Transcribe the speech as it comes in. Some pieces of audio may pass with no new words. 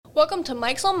Welcome to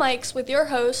Mics on Mics with your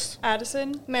hosts,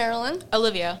 Adison, Marilyn,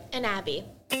 Olivia, and Abby.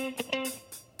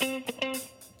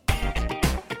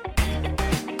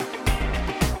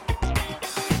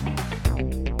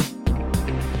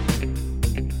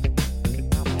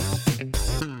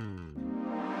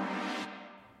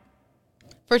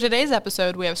 For today's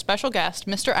episode, we have special guest,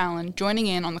 Mr. Allen, joining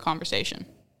in on the conversation.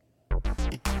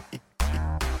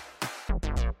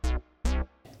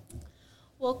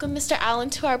 Welcome, Mr. Allen,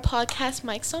 to our podcast,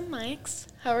 Mics on Mics.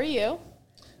 How are you?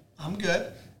 I'm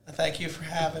good. Thank you for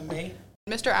having me.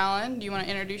 Mr. Allen, do you want to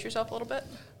introduce yourself a little bit?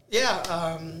 Yeah,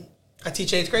 I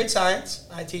teach 8th grade science.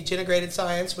 I teach integrated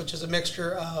science, which is a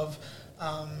mixture of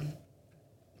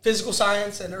physical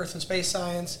science and earth and space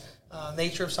science,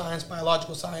 nature of science,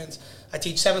 biological science. I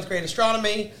teach 7th grade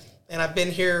astronomy, and I've been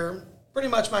here pretty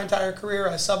much my entire career.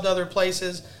 I subbed other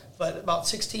places, but about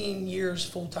 16 years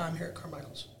full-time here at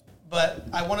Carmichael's. But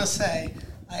I want to say,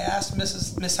 I asked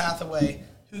Miss Hathaway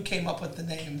who came up with the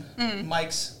name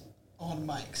Mics on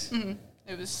Mics. Mm-hmm.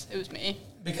 It was me.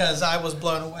 Because I was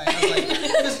blown away. I was like,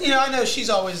 because, I know she's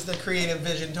always the creative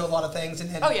vision to a lot of things, and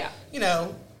then,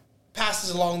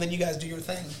 passes along, then you guys do your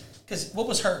thing. Because what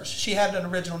was hers? She had an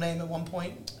original name at one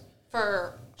point.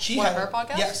 For one of her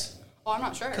podcasts? Yes. Oh, I'm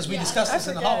not sure. Because we discussed this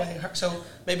in the hallway, so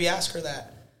maybe ask her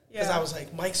that. Because I was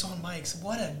like, Mics on Mics,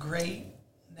 what a great...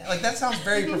 Like, that sounds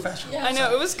very professional. I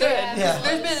know, it was good. Yeah.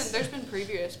 There's been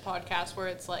previous podcasts where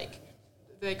it's like,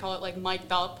 they call it like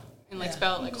mic'd up and like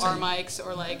spell it like our mics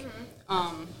or like,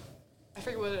 I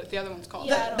forget what the other one's called.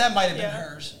 Yeah, that might have been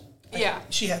hers.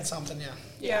 She had something,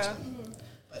 Yeah.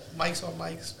 But Mics on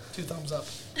Mics, 2 thumbs up.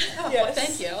 Oh, well,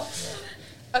 thank you.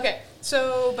 Okay,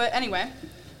 so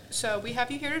we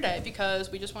have you here today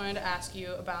because we just wanted to ask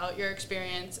you about your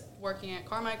experience working at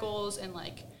Carmichael's and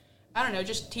like, I don't know,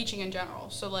 just teaching in general.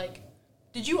 So like,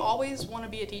 did you always want to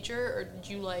be a teacher or did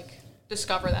you like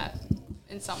discover that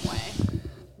in some way?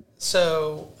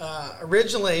 So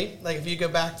originally, like if you go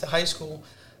back to high school,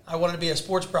 I wanted to be a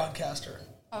sports broadcaster.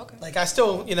 Oh, okay. Like I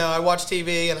still, I watch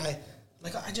TV and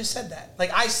I just said that.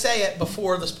 Like I say it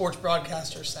before the sports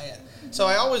broadcasters say it. So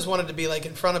I always wanted to be like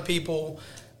in front of people,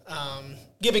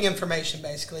 giving information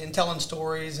basically and telling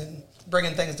stories and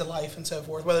bringing things to life and so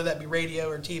forth, whether that be radio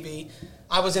or TV.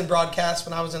 I was in broadcast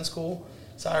when I was in school.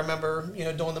 So I remember,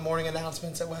 doing the morning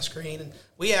announcements at West Green. And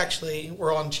we actually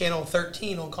were on channel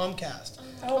 13 on Comcast.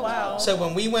 Oh, wow. So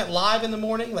when we went live in the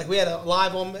morning, like we had a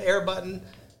live on the air button,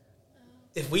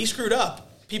 if we screwed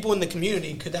up, people in the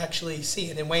community could actually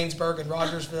see it in Waynesburg and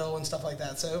Rogersville and stuff like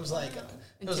that. So it was like...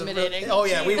 It was intimidating.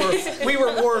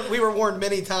 We were warned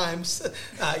many times.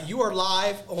 You are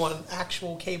live on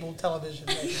actual cable television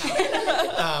right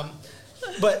now.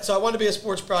 But so I wanted to be a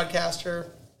sports broadcaster,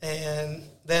 and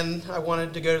then I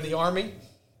wanted to go to the Army.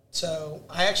 So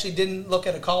I actually didn't look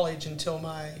at a college until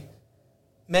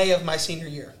May of my senior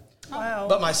year. Wow.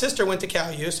 But my sister went to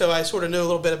Cal U, so I sort of knew a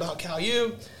little bit about Cal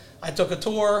U. I took a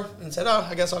tour and said,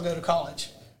 I guess I'll go to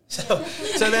college. So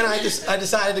then I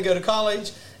decided to go to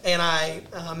college, and I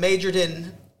majored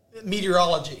in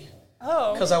meteorology.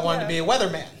 Oh. Because I wanted to be a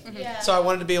weatherman. Mm-hmm. Yeah. So I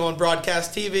wanted to be on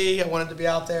broadcast TV. I wanted to be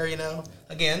out there,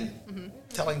 again,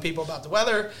 telling people about the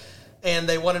weather. And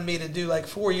they wanted me to do like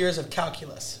 4 years of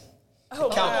calculus. Oh,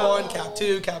 Calc wow. 1, Calc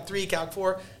 2, Calc 3, Calc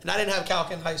 4. And I didn't have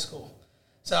Calc in high school.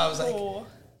 So I was like,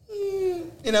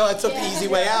 I took the easy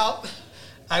way out.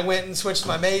 I went and switched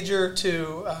my major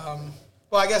to,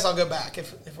 I guess I'll go back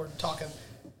if we're talking.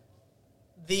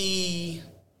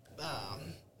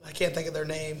 I can't think of their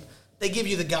name. They give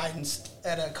you the guidance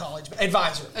at a college.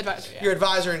 Advisor. Yeah. Your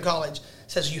advisor in college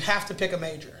says you have to pick a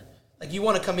major. Like, you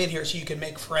want to come in here so you can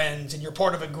make friends and you're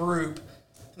part of a group.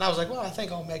 And I was like, well, I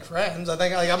think I'll make friends. I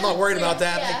think I'm not worried about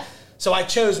that. Yeah. Like, so I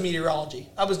chose meteorology.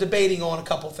 I was debating on a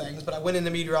couple things, but I went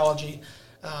into meteorology,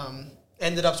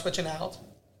 ended up switching out.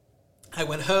 I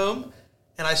went home,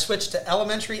 and I switched to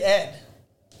elementary ed.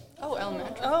 Oh,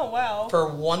 elementary. Oh, wow. For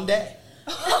 1 day.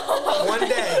 1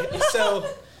 day.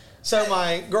 So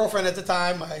my girlfriend at the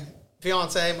time, my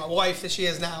fiance, my wife that she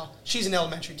is now, she's an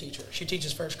elementary teacher. She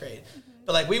teaches 1st grade.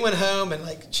 But like we went home and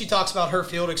like she talks about her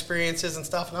field experiences and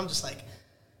stuff, and I'm just like,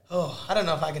 I don't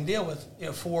know if I can deal with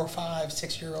 4, 5,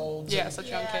 6-year-olds. Yeah, such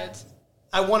young kids.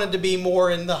 I wanted to be more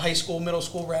in the high school, middle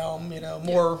school realm.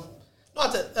 More.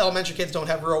 Not that elementary kids don't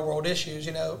have real world issues.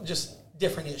 Just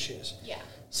different issues. Yeah.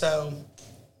 So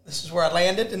this is where I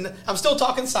landed, and I'm still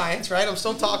talking science, right? I'm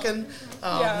still talking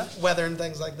weather and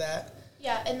things like that.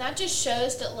 Yeah, and that just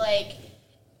shows that, like,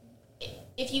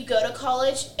 if you go to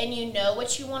college and you know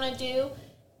what you want to do,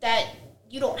 that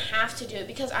you don't have to do it.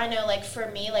 Because I know, like,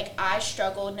 for me, like, I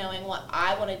struggle knowing what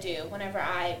I want to do whenever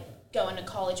I go into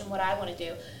college and what I want to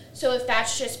do. So if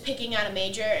that's just picking out a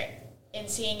major and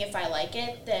seeing if I like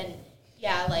it, then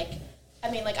yeah, like,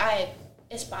 I mean, like, I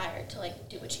aspire to, like,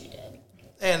 do what you did.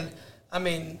 And, I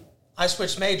mean, I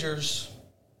switched majors,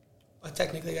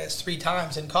 technically, I guess, 3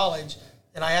 times in college,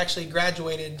 and I actually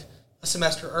graduated a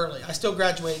semester early. I still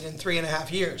graduated in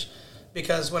 3.5 years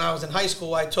because when I was in high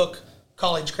school, I took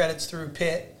college credits through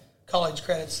Pitt, college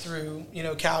credits through,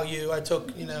 Cal U. I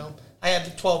took, I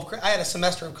had I had a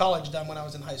semester of college done when I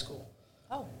was in high school.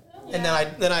 Oh. And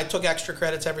then I took extra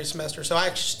credits every semester. So I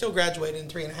actually still graduated in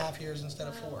 3.5 years instead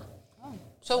of 4. Oh.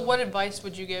 So what advice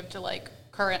would you give to, like,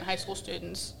 current high school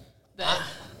students that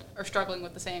are struggling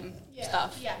with the same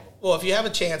stuff? Yeah. Well, if you have a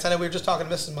chance, I know we were just talking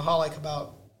to Mrs. Mahalik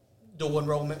about dual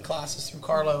enrollment classes through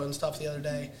Carlo and stuff the other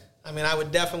day. I mean, I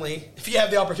would definitely, if you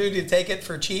have the opportunity to take it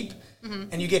for cheap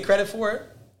and you get credit for it,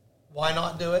 why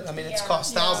not do it? I mean, it's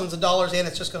cost thousands of dollars and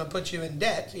it's just going to put you in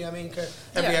debt. You know what I mean?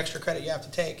 Every extra credit you have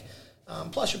to take.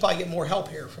 Plus, you'll probably get more help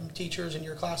here from teachers and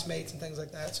your classmates and things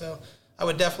like that. So I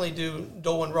would definitely do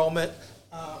dual enrollment.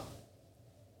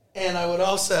 And I would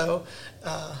also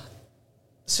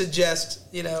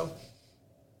suggest,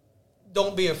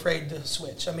 don't be afraid to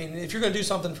switch. I mean, if you're going to do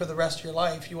something for the rest of your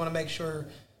life, you want to make sure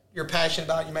you're passionate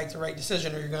about it, you make the right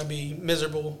decision, or you're going to be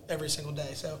miserable every single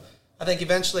day. So I think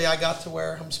eventually I got to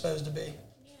where I'm supposed to be.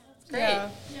 Yeah, that's Great.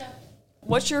 Yeah.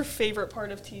 What's your favorite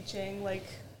part of teaching? Like,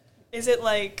 is it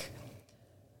like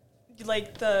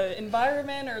the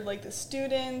environment or like the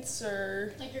students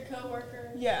or like your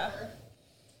coworkers? Yeah.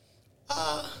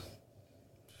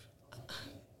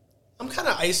 You're kind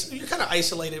of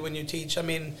isolated when you teach. I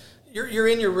mean, you're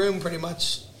in your room pretty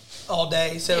much all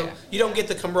day, so you don't get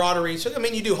the camaraderie. So I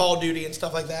mean, you do hall duty and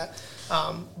stuff like that.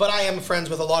 But I am friends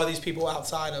with a lot of these people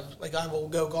outside of, like, I will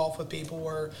go golf with people,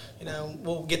 or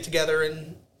we'll get together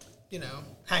and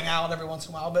hang out every once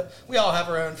in a while. But we all have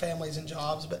our own families and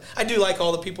jobs. But I do like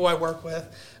all the people I work with.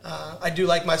 I do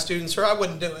like my students, or I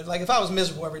wouldn't do it. Like, if I was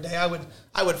miserable every day, I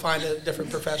would find a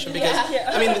different profession, because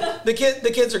I mean,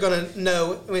 the kids are going to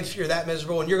know, I mean, if you're that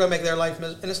miserable and you're going to make their life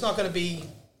miserable, and it's not going to be.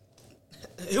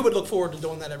 Who would look forward to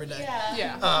doing that every day?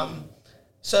 Yeah.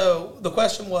 So the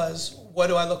question was, what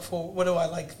do I look for? What do I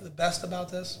like the best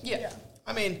about this? Yeah.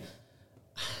 I mean,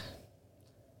 I'll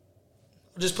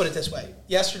just put it this way.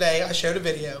 Yesterday, I showed a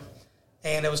video,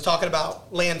 and it was talking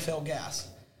about landfill gas.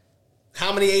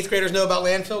 How many 8th graders know about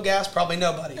landfill gas? Probably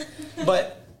nobody.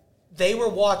 But they were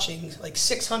watching like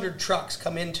 600 trucks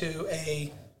come into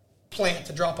a plant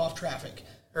to drop off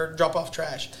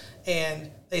trash. And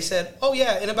they said, oh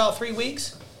yeah, in about 3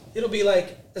 weeks, it'll be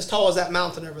like as tall as that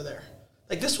mountain over there.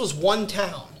 Like, this was one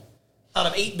town out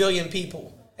of 8 billion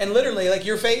people. And literally, like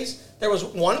your face, there was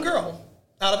one girl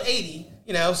out of 80,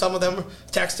 some of them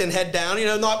texting head down,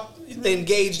 not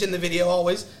engaged in the video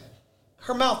always.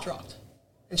 Her mouth dropped.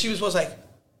 And she was like,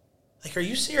 are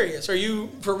you serious? Are you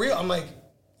for real? I'm like,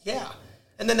 yeah.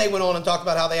 And then they went on and talked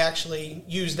about how they actually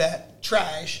use that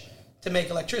trash to make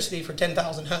electricity for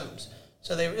 10,000 homes.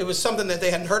 So it was something that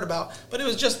they hadn't heard about. But it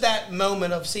was just that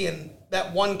moment of seeing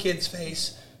that one kid's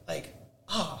face, like,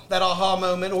 that aha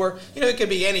moment. Or, it could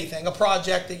be anything, a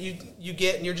project that you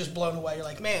get and you're just blown away. You're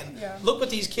like, man, look what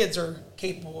these kids are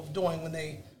capable of doing when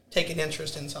they take an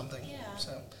interest in something. Yeah.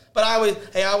 So, but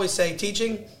I always say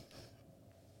teaching,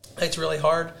 it's really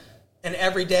hard. And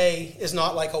every day is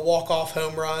not like a walk-off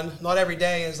home run. Not every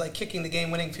day is like kicking the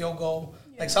game-winning field goal.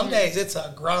 Like, some days it's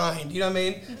a grind, you know what I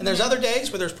mean? And there's other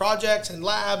days where there's projects and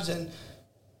labs and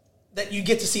that you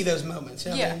get to see those moments,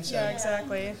 you know what I mean? So, yeah,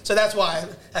 exactly. So that's why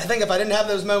I think if I didn't have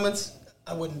those moments,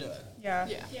 I wouldn't do it. Yeah.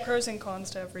 Pros and cons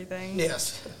to everything.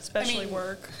 Yes. Especially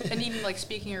work. And even, like,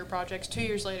 speaking of your projects, 2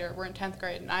 years later, we're in 10th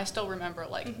grade, and I still remember,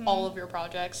 like, all of your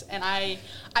projects. And I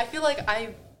feel like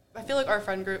our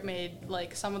friend group made,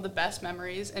 like, some of the best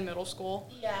memories in middle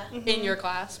school in your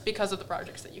class because of the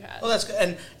projects that you had. Well, that's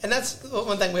good. And that's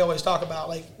one thing we always talk about.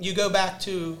 Like, you go back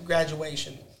to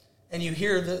graduation and you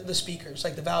hear the speakers,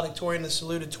 like the valedictorian, the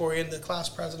salutatorian, the class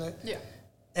president. Yeah.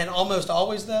 And almost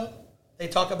always, though, they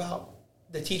talk about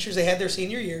the teachers they had their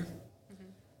senior year,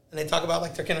 and they talk about,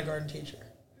 like, their kindergarten teacher.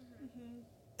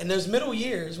 And those middle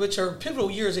years, which are pivotal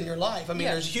years in your life, I mean,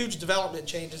 there's huge development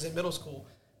changes in middle school.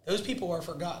 Those people are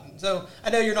forgotten. So I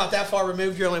know you're not that far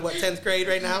removed. You're only, 10th grade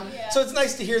right now? So it's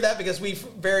nice to hear that, because we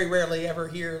very rarely ever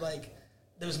hear, like,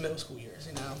 those middle school years,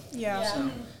 Yeah. So.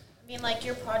 I mean, like,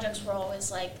 your projects were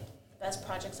always, like, the best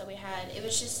projects that we had. It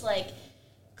was just, like,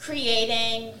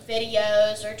 creating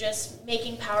videos or just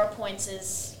making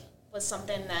PowerPoints was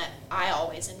something that I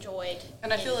always enjoyed.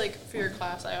 And I feel like for your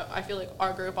class, I feel like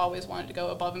our group always wanted to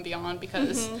go above and beyond,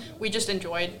 because we just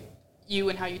enjoyed you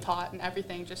and how you taught and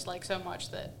everything just, like, so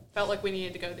much that felt like we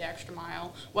needed to go the extra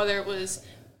mile. Whether it was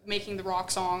making the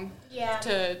rock song Yeah.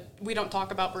 to We Don't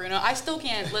Talk About Bruno. I still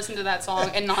can't listen to that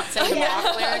song and not sing the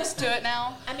rock lyrics to it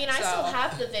now. I mean, I still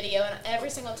have the video, and every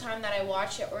single time that I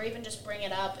watch it or even just bring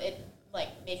it up, it like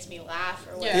makes me laugh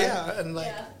or whatever. Yeah, and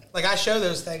like I show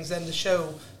those things then to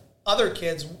show other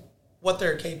kids what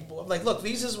they're capable of. Like, look,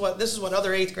 this is what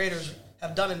other 8th graders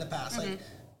have done in the past. Like,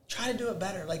 try to do it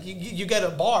better. Like, you get a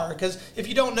bar, because if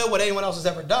you don't know what anyone else has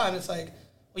ever done, it's like,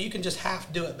 well, you can just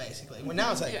half do it, basically. When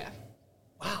now it's like,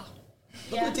 wow,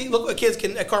 look what kids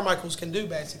at Carmichael's can do,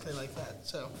 basically, like that.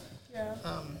 So,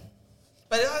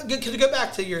 but to go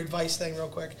back to your advice thing real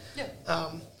quick.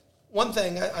 One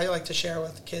thing I like to share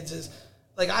with kids is,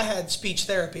 like, I had speech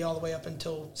therapy all the way up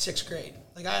until 6th grade.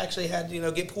 Like, I actually had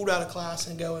to, get pulled out of class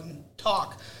and go and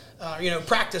talk,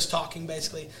 practice talking,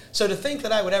 basically. So to think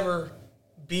that I would ever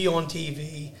be on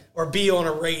TV or be on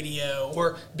a radio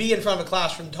or be in front of a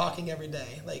classroom talking every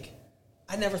day, like,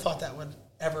 I never thought that would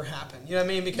ever happen. You know what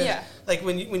I mean? Because, like,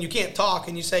 when you can't talk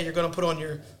and you say you're going to put on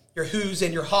your who's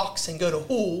and your hawks and go to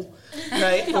Hool,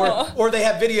 right? or they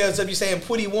have videos of you saying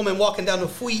 "pretty woman walking down the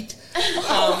fleet,"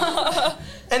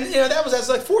 and that was as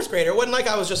like 4th grader. It wasn't like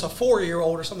I was just a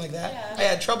 4-year-old or something like that. Yeah. I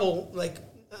had trouble like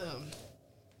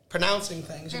pronouncing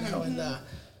things, and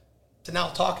to now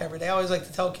talk every day. I always like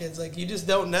to tell kids, like, you just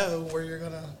don't know where you're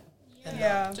gonna end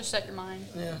up. Just set your mind.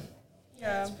 Yeah,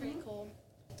 that's pretty cool.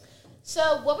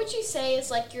 So, what would you say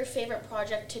is like your favorite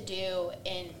project to do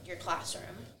in your classroom?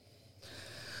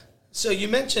 So you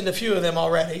mentioned a few of them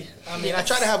already. I mean, I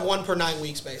try to have one per 9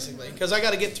 weeks, basically, because I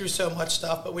got to get through so much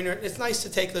stuff. But it's nice to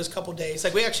take those couple days.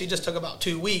 Like, we actually just took about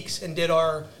 2 weeks and did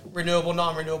our renewable,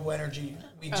 non-renewable energy.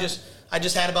 I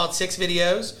just had about 6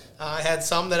 videos. I had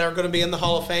some that are going to be in the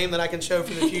Hall of Fame that I can show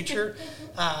for the future.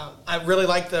 I really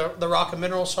like the Rock and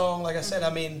Mineral song. Like I said,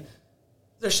 I mean,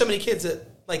 there's so many kids that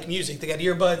like music. They got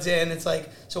earbuds in. It's like,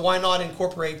 so why not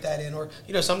incorporate that in? Or,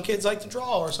 some kids like to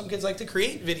draw, or some kids like to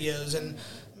create videos, and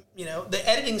the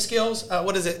editing skills,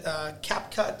 what is it?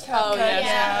 CapCut? Oh,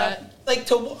 yeah. Like,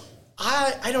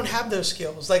 I don't have those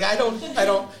skills. Like,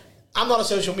 I'm not a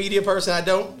social media person. I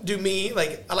don't do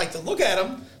like, I like to look at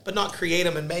them, but not create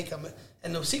them and make them.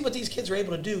 And to see what these kids are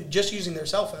able to do just using their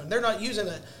cell phone. They're not using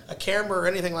a camera or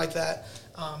anything like that.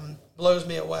 Blows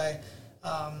me away.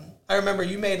 I remember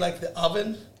you made, like, the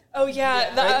oven. Oh,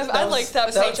 yeah. I liked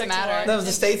that project a lot. That was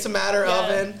the States of Matter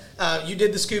oven. You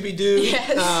did the Scooby-Doo.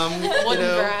 Yes.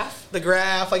 Graph. The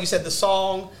graph, like you said, the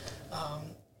song.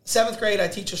 7th grade, I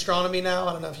teach astronomy now.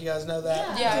 I don't know if you guys know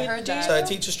that. Yeah, I heard that. So I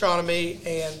teach astronomy,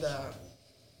 and,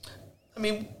 I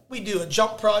mean, we do a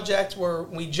jump project where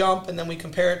we jump, and then we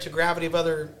compare it to gravity of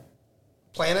other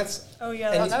planets. Oh,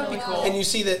 yeah, that would be cool. And you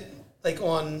see that, like,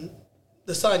 on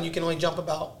the sun, you can only jump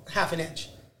about half an inch.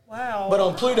 Wow. But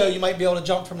on Pluto, you might be able to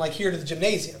jump from, like, here to the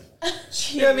gymnasium.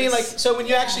 You know what I mean? Like, so when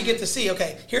you actually get to see,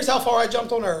 okay, here's how far I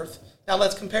jumped on Earth. Now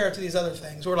let's compare it to these other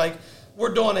things.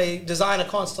 We're doing a design a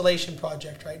constellation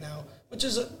project right now, which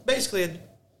is basically a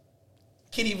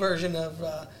kiddie version of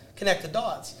Connect the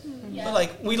Dots. Yeah. But,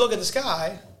 like, we look at the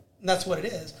sky, and that's what it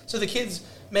is. So the kids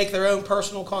make their own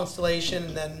personal constellation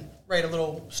and then write a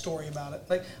little story about it.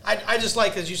 Like, I just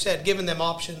like, as you said, giving them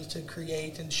options to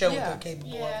create and show what they're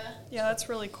capable of. Yeah, that's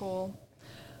really cool.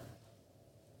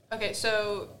 Okay,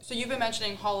 so you've been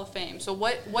mentioning Hall of Fame. So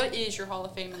what is your Hall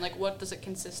of Fame, and, like, what does it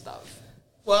consist of?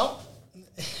 Well,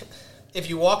 if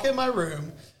you walk in my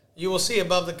room, you will see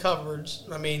above the cupboards,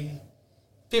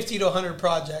 50 to 100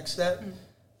 projects that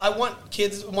I want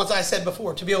kids, once I said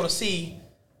before, to be able to see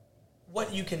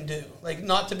what you can do. Like,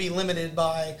 not to be limited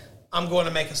by, I'm going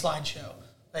to make a slideshow.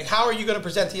 Like, how are you going to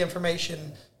present the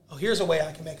information? Oh, here's a way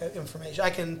I can make information. I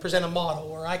can present a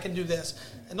model, or I can do this.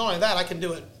 And not only that, I can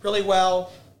do it really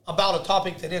well about a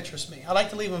topic that interests me. I like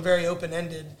to leave them very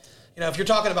open-ended. If you're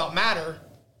talking about matter,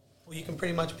 well, you can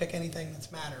pretty much pick anything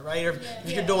that's matter, right? Or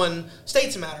if you're doing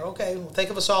states of matter, okay, well, think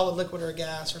of a solid, liquid, or a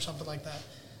gas, or something like that.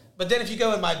 But then if you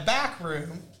go in my back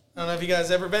room, I don't know if you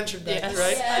guys ever ventured back there,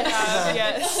 right? Yes. I have,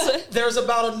 yes. There's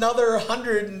about another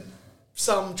 100 and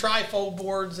some trifold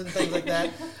boards and things like that.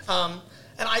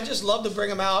 And I just love to bring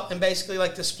them out and basically,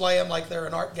 like, display them like they're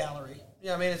an art gallery. You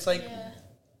know what I mean? It's like,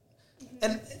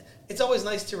 and it's always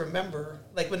nice to remember,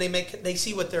 like, when they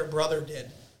see what their brother did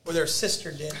or their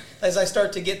sister did. As I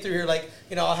start to get through here, like,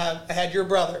 I had your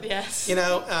brother. Yes.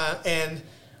 And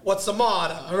what's the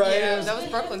motto, right? Yeah, that was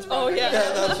Brooklyn's brother. Oh, yeah.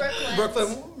 That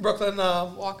was Brooklyn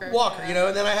Walker.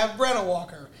 And then I have Brenna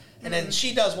Walker. And then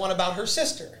she does one about her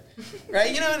sister,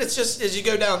 right? And it's just, as you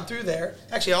go down through there,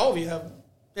 actually all of you have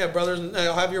brothers, and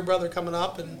I'll have your brother coming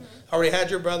up, and already had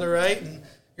your brother, right? And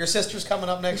your sister's coming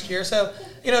up next year. So,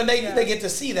 they get to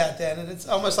see that then, and it's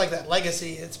almost like that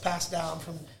legacy. It's passed down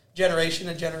from generation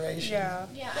to generation. Yeah.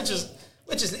 Yeah.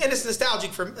 Which is, and it's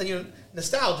nostalgic for,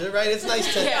 nostalgia, right? It's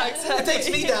nice to, Yeah, exactly. it takes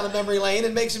me down a memory lane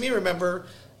and makes me remember,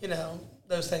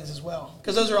 those things as well.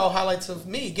 Because those are all highlights of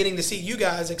me. Getting to see you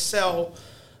guys excel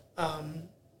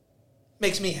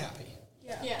makes me happy.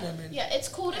 Yeah. You know what I mean? Yeah, it's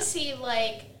cool to see,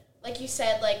 like you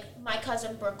said, like my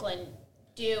cousin Brooklyn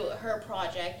do her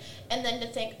project, and then to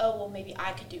think, oh, well, maybe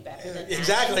I could do better than that.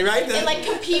 Exactly, right? And like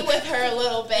compete with her a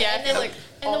little bit. Yeah, and then, like,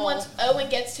 and then once Owen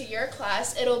gets to your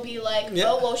class, it'll be like,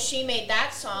 Yeah. oh, well, she made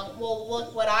that song. Well,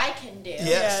 look what I can do. Yes,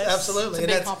 Yes. absolutely. It's a And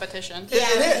big that's- competition.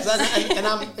 It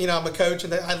is. And I'm a coach,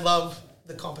 and I love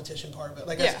the competition part of it.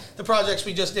 Like the projects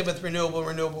we just did with renewable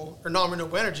or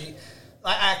non-renewable energy,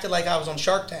 I acted like I was on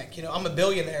Shark Tank. I'm a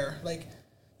billionaire. Like,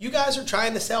 you guys are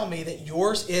trying to sell me that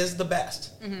yours is the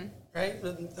best, right?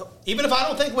 Even if I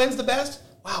don't think Wynn's the best,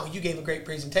 wow, you gave a great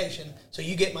presentation, so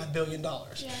you get my $1 billion.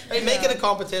 Yeah. Right? Make it a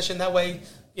competition. That way,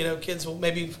 kids will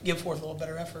maybe give forth a little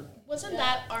better effort. Wasn't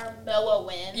that our MOA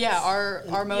win? Yeah, our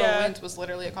MOA Yeah. wins was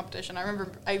literally a competition. I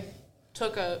remember I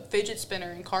took a fidget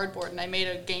spinner and cardboard and I made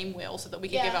a game wheel so that we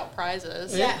could Yeah. give out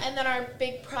prizes. Yeah, and then our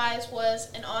big prize was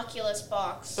an Oculus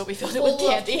box. But we filled it full with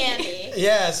candy. of candy.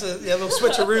 Yeah, so a little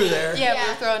switcheroo there. Yeah, we Yeah.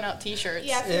 were throwing out T-shirts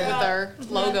Yeah, with Yeah. our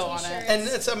logo on it.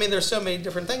 T-shirts. And there's so many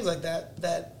different things like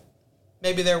that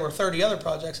maybe there were 30 other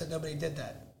projects that nobody did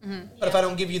that. But if I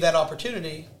don't give you that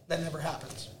opportunity, that never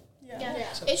happens.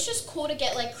 Yeah. So- It's just cool to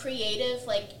get like creative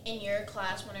like in your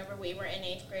class whenever we were in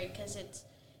 8th grade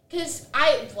because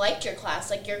I liked your class.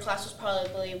 Like your class was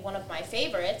probably one of my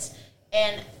favorites,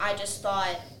 and I just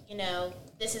thought,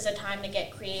 this is a time to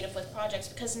get creative with projects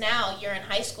because now you're in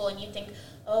high school and you think,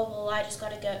 oh, well, I just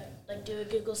got to go like do a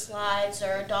Google Slides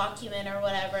or a document or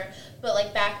whatever. But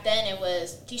like back then it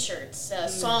was T-shirts, a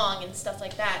song and stuff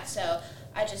like that. So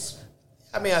I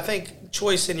think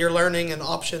choice in your learning and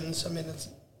options,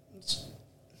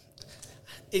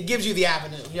 it gives you the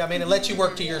avenue. Yeah, it lets you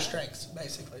work to your strengths,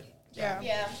 basically.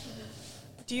 yeah.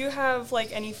 Do you have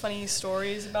like any funny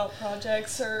stories about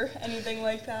projects or anything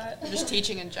like that? Just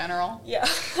teaching in general. Yeah.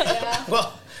 Yeah.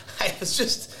 Well, I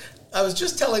was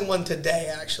just telling one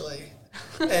today, actually.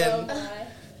 And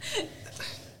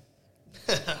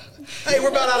hey, we're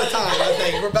about out of time, I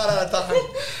think. We're about out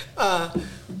of time.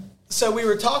 So we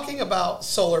were talking about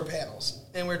solar panels,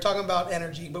 and we were talking about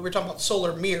energy, but we were talking about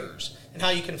solar mirrors and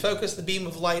how you can focus the beam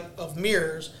of light of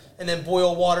mirrors and then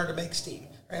boil water to make steam.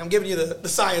 Right? I'm giving you the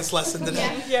science lesson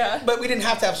today. Yeah. But we didn't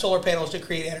have to have solar panels to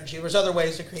create energy. There was other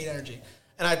ways to create energy.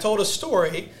 And I told a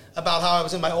story about how I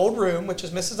was in my old room, which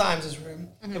is Mrs. Imes's room.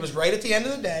 It was right at the end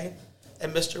of the day,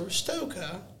 and Mr.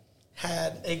 Rostoka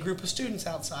had a group of students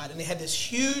outside, and they had this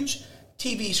huge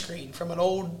TV screen from an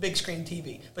old big screen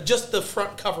TV, but just the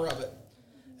front cover of it.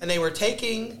 And they were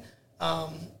taking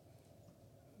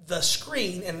the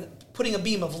screen and putting a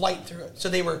beam of light through it. So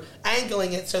they were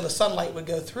angling it so the sunlight would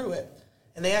go through it.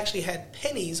 And they actually had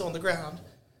pennies on the ground.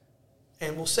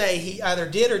 And we'll say he either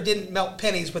did or didn't melt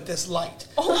pennies with this light.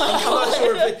 Oh my God. I'm not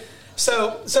sure if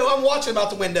so I'm watching about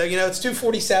the window. It's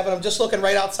 2:47. I'm just looking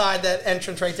right outside that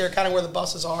entrance right there, kind of where the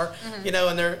buses are.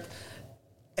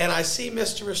 And I see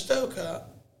Mr. Rostoka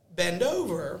bend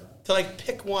over to like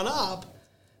pick one up,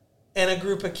 and a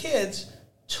group of kids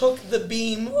took the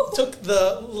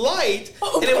light,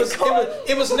 and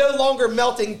it was no longer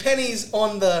melting pennies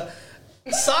on the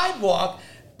sidewalk.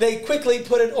 They quickly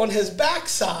put it on his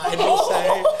backside, we'll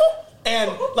say.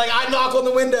 And like I knock on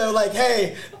the window, like,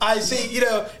 "Hey, I see,"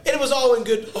 and it was all in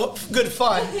good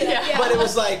fun. Yeah. But it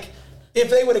was like, if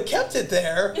they would have kept it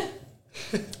there,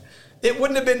 it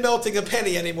wouldn't have been melting a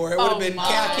penny anymore. It would have been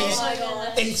khakis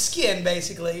and skin,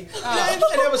 basically. And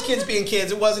that was kids being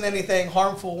kids. It wasn't anything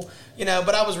harmful,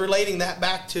 But I was relating that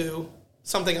back to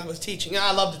something I was teaching.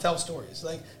 I love to tell stories,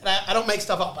 and I don't make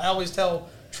stuff up. I always tell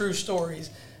true stories.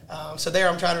 So there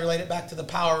I'm trying to relate it back to the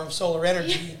power of solar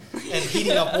energy and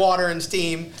heating up water and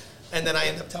steam, and then I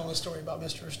end up telling a story about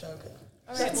Mr. Rostoka.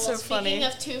 All right, That's so speaking funny.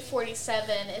 of 2:47,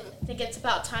 I think it's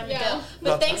about time to Yeah. go. But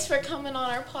About thanks for coming on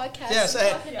our podcast. Yes, and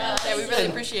hey. talking to us. Yeah, we really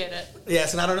appreciate it.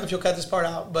 Yes, and I don't know if you'll cut this part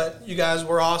out, but you guys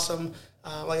were awesome.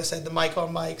 Like I said, the mic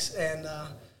on mics, and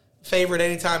favorite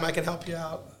anytime I can help you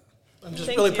out. I'm just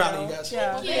Thank really you. proud of you guys.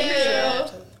 Yeah.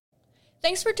 Thank you.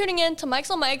 Thanks for tuning in to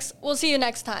Mike's on Mics. We'll see you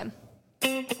next time.